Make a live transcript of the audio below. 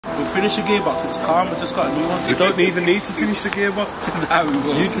We'll finish the gearbox, it's calm, I just got a new one. We don't even need to finish the gearbox. Nah, we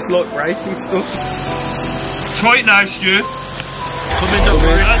will. You just like breaking stuff. Try it now, Stu. Come in, don't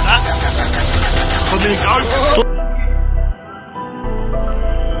worry like that. Come in, go.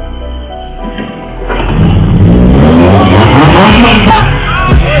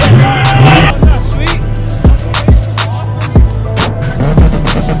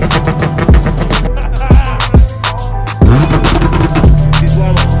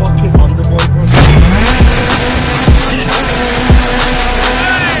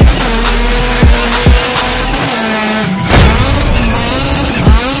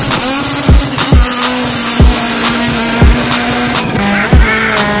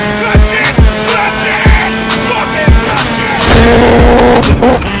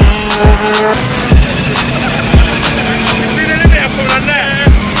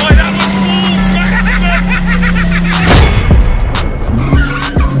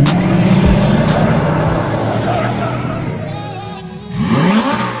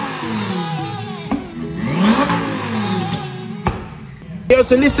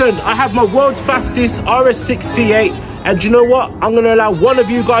 So listen, I have my world's fastest RS6 C8, and you know what? I'm going to allow one of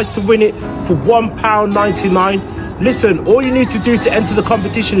you guys to win it for £1.99. Listen, all you need to do to enter the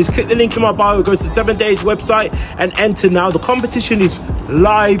competition is click the link in my bio, go to 7 Days website and enter now. The competition is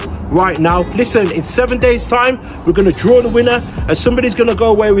live right now. Listen, in 7 days time, we're going to draw the winner, and somebody's going to go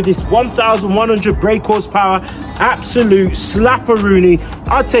away with this 1,100 brake horsepower, absolute slapperoonie.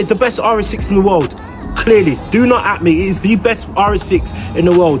 I'd say the best RS6 in the world. Clearly, do not at me, it is the best RS6 in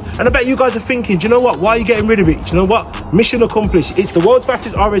the world. And I bet you guys are thinking, do you know what, why are you getting rid of it? Do you know what, mission accomplished. It's the world's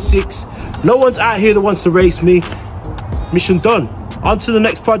fastest RS6. No one's out here that wants to race me. Mission done. On to the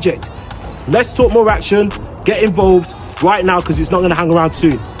next project. Let's talk more action, get involved right now, because it's not going to hang around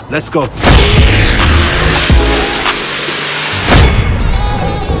soon. Let's go.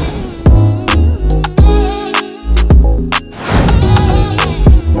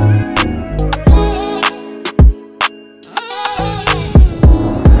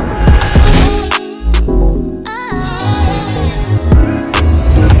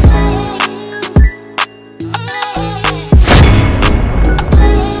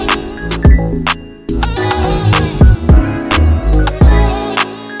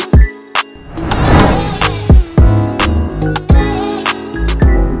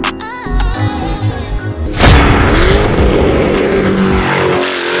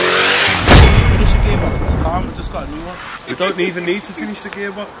 We don't even need to finish the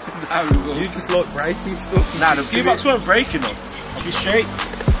gearbox. Nah, we will. You just like breaking stuff. Nah, the gearbox weren't breaking up. I'll be straight.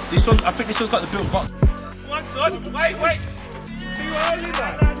 This one, I think this one's got the built box. Come on, son. Wait. Too early,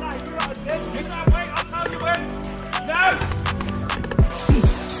 man. No, you're not dead. You're not, wait, I'll tell you when. No!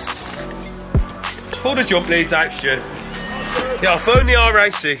 Pull the jump leads out, Stu. Yeah, phone the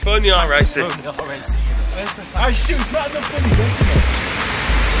RAC. Phone the RAC. Oh, Stu, it's not enough funny, don't you know?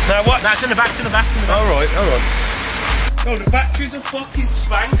 Now what? That's in the back, Alright. Oh, the batteries are fucking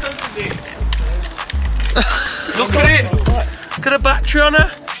spank under this. Look at it. Look at the battery on her.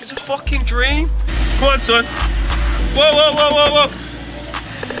 She's a fucking dream. Come on, son. Whoa.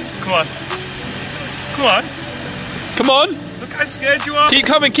 Come on. Look how scared you are. Keep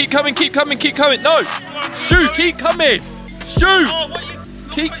coming. No. Stu, keep coming. Stu. Oh,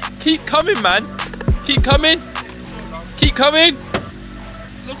 Keep coming, man. Keep coming.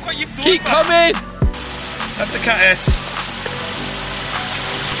 Look what you've done. Keep coming. That's a Cat S.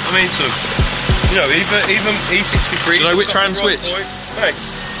 I mean, so, you know, even E63. Do you know which round switch? Mate.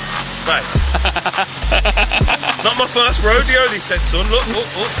 It's not my first rodeo, they said, son. Look.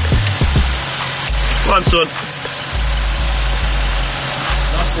 Come on, son.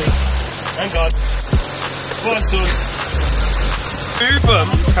 Nothing. Hang on. Come on, son. Move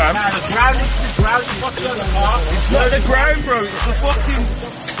them, Cam. Nah, the ground is fucking on the car. It's not the ground, bro. It's the fucking...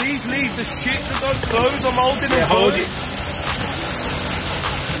 These leads are shit. They don't close. I'm holding them. Hold it.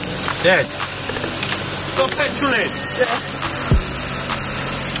 Dead. Got petrol in? Yeah.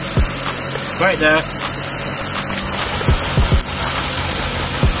 Right there.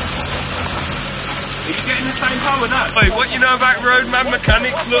 Are you getting the same power now? Wait, what you know about roadman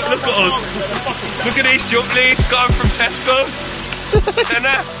mechanics? Look at us. Look at these jump leads. Got them from Tesco.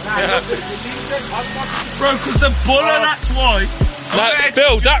 Yeah. Bro, because the buller, that's why.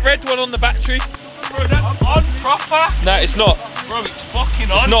 Bill, that red one on the battery. Bro, that's on proper. No, it's not. Bro, it's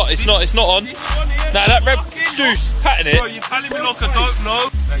fucking on. It's not on. Nah, that red Stu's patting it. Bro, you're telling me like I don't know?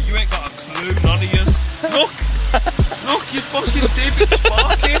 No, you ain't got a clue, none of you. Look, you fucking dip, it's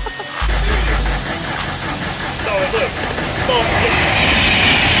sparking. Look.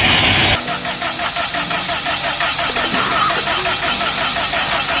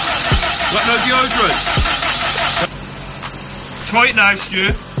 got no deodorant. Try it now,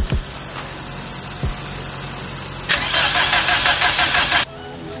 Stu.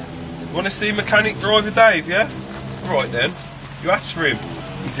 Want to see mechanic driver Dave, yeah? Right then. You asked for him.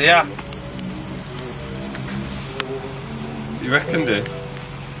 He's here. You reckon, dude?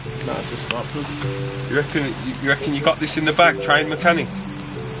 No, it's a spark plug. You reckon you got this in the bag, trained mechanic?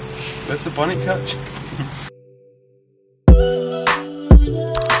 Where's the bonnet catch?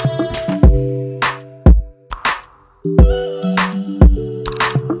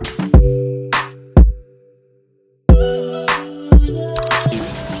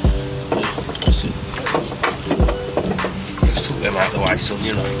 Just took them out of the way, son,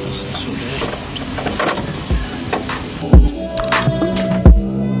 you know. That's what they are.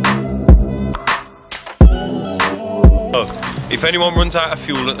 If anyone runs out of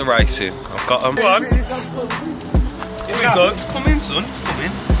fuel at the racing, I've got them. Go on. Here we go. It's coming, son. It's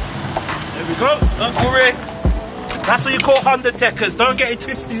coming. There we go. Don't worry. That's what you call Honda Techers. Don't get it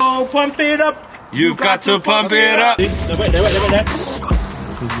twisted. Oh, pump it up. You've got to pump it up. Wait there.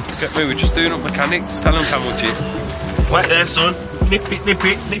 Get me, we're just doing up mechanics. Tell them camel G. Wait there, son. Nip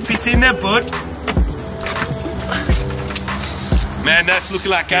it in there, bud. Man, that's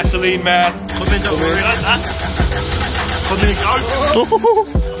looking like gasoline, man. Come in, don't worry like that. Come in, go.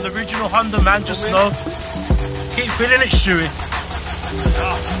 I'm the original Honda man, just know. Keep feeling it, Stewie.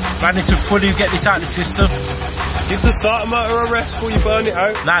 Man, need to fully get this out of the system. Give the starter motor a rest before you burn it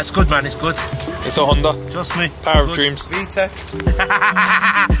out. Nah, it's good, man, it's good. It's a Honda. Trust me. Power of dreams. VTEC.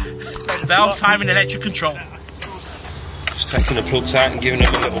 Valve time and electric control. Just taking the plugs out and giving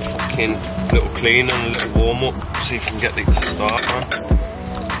them a little clean and a little warm up. See if we can get it to start, man.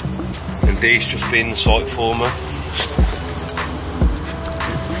 And Dee's just been the site for me.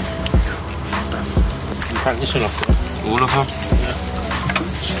 Crank this one off. All of them? Yeah.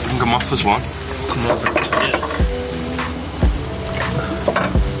 Just bring them off as one. Come over it.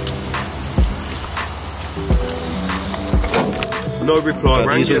 No reply,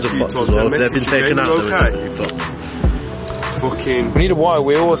 rang you a few times. Well. They've been taken out. Okay. Fucking. We need a wire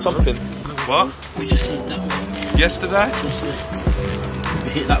wheel or something. What? We just hit that one. Yesterday? Trust me.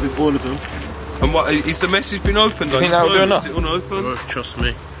 We hit that with all of them. And what, is the message been opened? You think that will do enough? Is it unopened? Oh, trust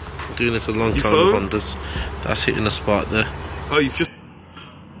me. I'm doing this a long time phone? with Hondas. That's hitting the spot there. Oh, you've just...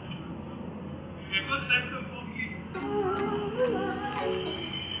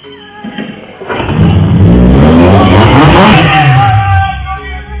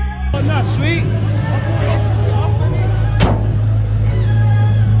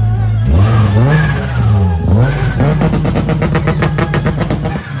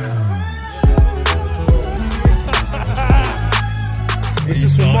 This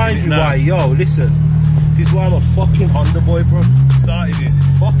just reminds me why, yo, listen. This is why I'm a fucking Honda boy, bro. Started it.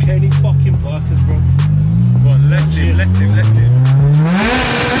 Fuck any fucking person, bro. Go on, let him.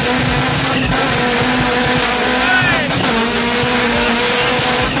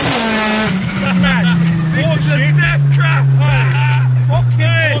 Man, this is a death trap.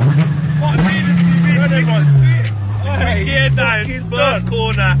 Fucking I need a Civic. Gear down, first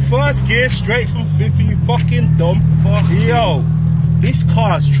corner. First gear straight from 50, you fucking dumb. Yo, this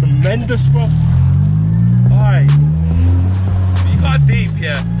car's tremendous, bro. Aye. You got a deep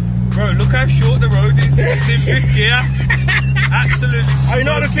here. Bro, look how short the road is. It's in 5th gear. Absolutely. You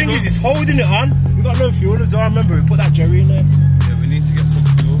know what the thing is, it's holding it on. We got no fuel as well, remember, we put that jerry in there. Yeah, we need to get some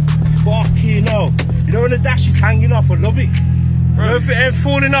fuel. Fucking hell. You know when the dash is hanging off, I love it. Bro, you know if it ain't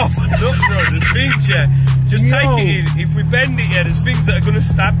falling off. Look, bro, there's things, yeah. Just take it in. If we bend it, yeah, there's things that are going to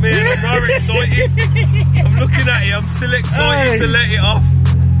stab me, and I'm rather excited. I'm looking at it, I'm still excited to let it off.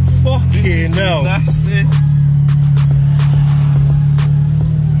 Fucking hell. Nasty.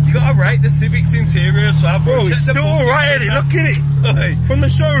 You gotta rate the Civic's interior as well, bro. It's still alright, look at it. Hey. From the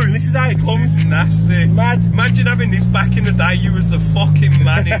showroom, this is how it comes. This is nasty. Mad. Imagine having this back in the day, you was the fucking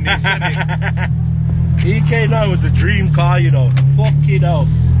man in this, innit? EK9 was a dream car, you know. Fucking hell.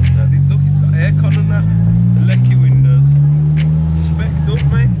 Look, it's got aircon on that. The lecky windows. Spec'd up,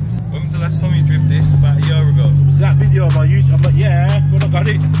 mate. When was the last time you drove this? About a year ago. Was that video of my YouTube? I'm like, yeah, when I got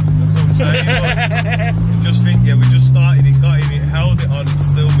it. That's what I'm saying. I just think, yeah, we just started it, got in it, held it on, it's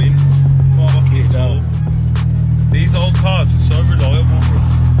still mint. Fucking hell. These old cars are so reliable,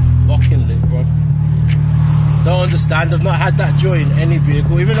 bro. Fucking lit, bro. Don't understand, I've not had that joy in any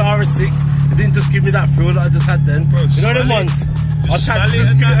vehicle. Even the RS6, it didn't just give me that thrill that I just had then. Bro, you know them ones? I tried to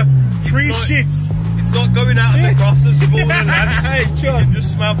just give it 3 shifts. It's not going out of the crosses with all the lads. You can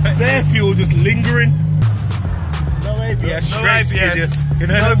just smell petrol. Bare fuel just lingering. No ABS, straight ABS. You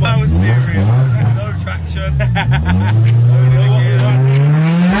know, no power steering, no traction.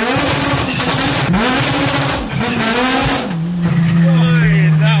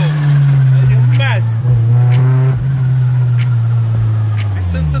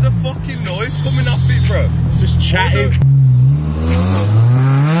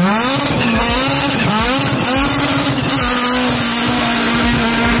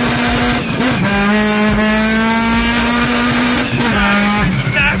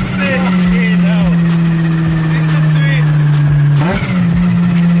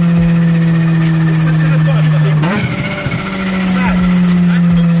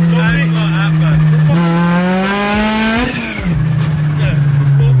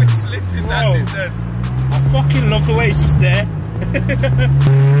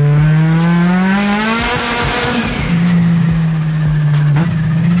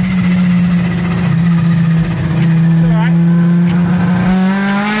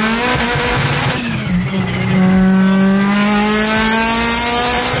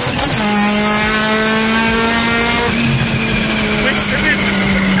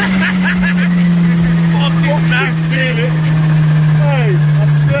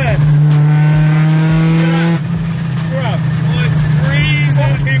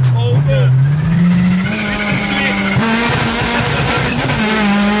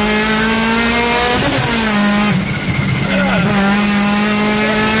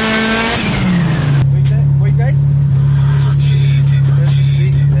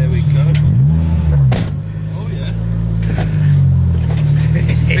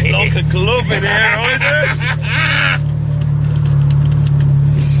 Glove in here, aren't there?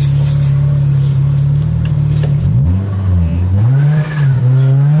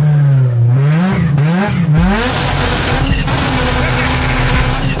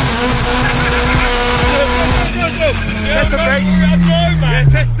 Test the brakes. Yeah,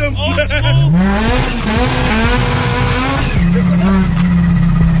 test them.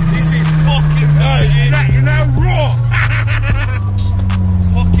 This is fucking nice. You're now raw.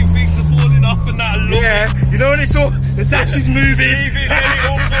 Fucking things are falling off and that. Yeah, you know when it's all, the dash is moving. Leave it, then it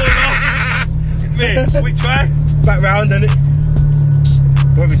all falling off. Mate, which way? Back round, and it.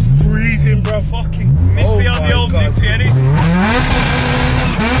 Bro, it's freezing, bro. Fucking miss me on the old Nipsey, innit?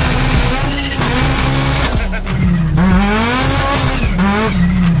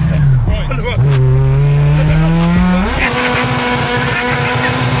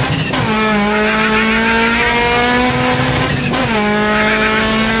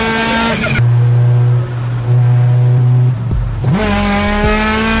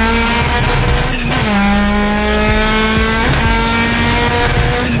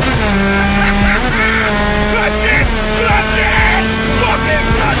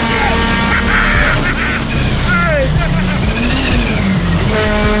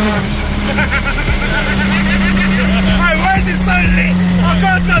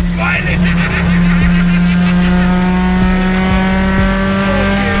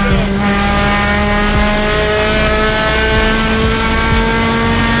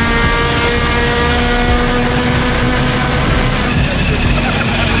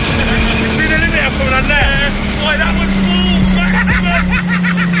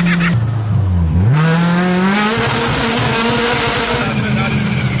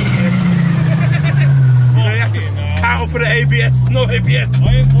 For the ABS, no ABS.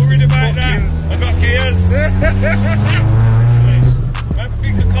 I ain't worried about that. I got gears. I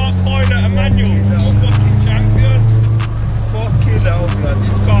think I can't pilot a manual. Fucking champion. Fucking hell, man.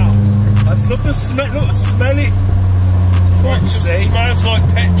 This car. That's look the smell. Look, smell it. It smells like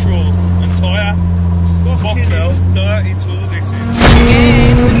petrol and tyre. Fucking dirty tool this is.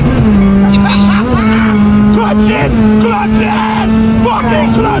 Clutch it! Clutch it! Fucking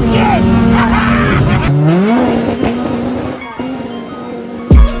clutch it!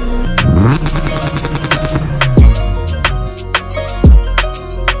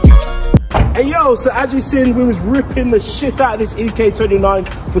 Hey yo, so as you seen, we was ripping the shit out of this EK9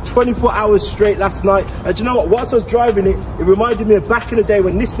 for 24 hours straight last night. And do you know what, whilst I was driving it, it reminded me of back in the day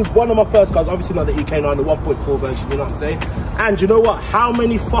when this was one of my first cars, obviously not the EK9, the 1.4 version, you know what I'm saying? And you know what, how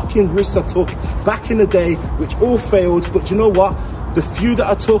many fucking risks I took back in the day, which all failed, but you know what? The few that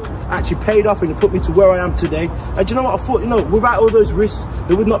I took actually paid off and it put me to where I am today. And you know what, I thought, you know, without all those risks,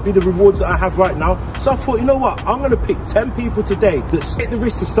 there would not be the rewards that I have right now. So I thought, you know what, I'm gonna pick 10 people today that take the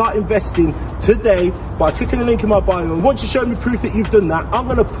risk to start investing today by clicking the link in my bio. Once you show me proof that you've done that, I'm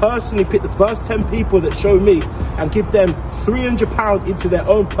gonna personally pick the first 10 people that show me and give them £300 into their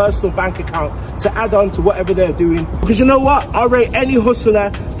own personal bank account to add on to whatever they're doing. Because you know what, I rate any hustler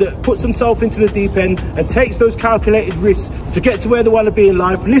that puts himself into the deep end and takes those calculated risks to get to where they want to be in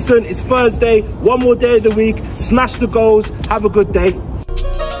life. Listen, it's Thursday, one more day of the week. Smash the goals. Have a good day.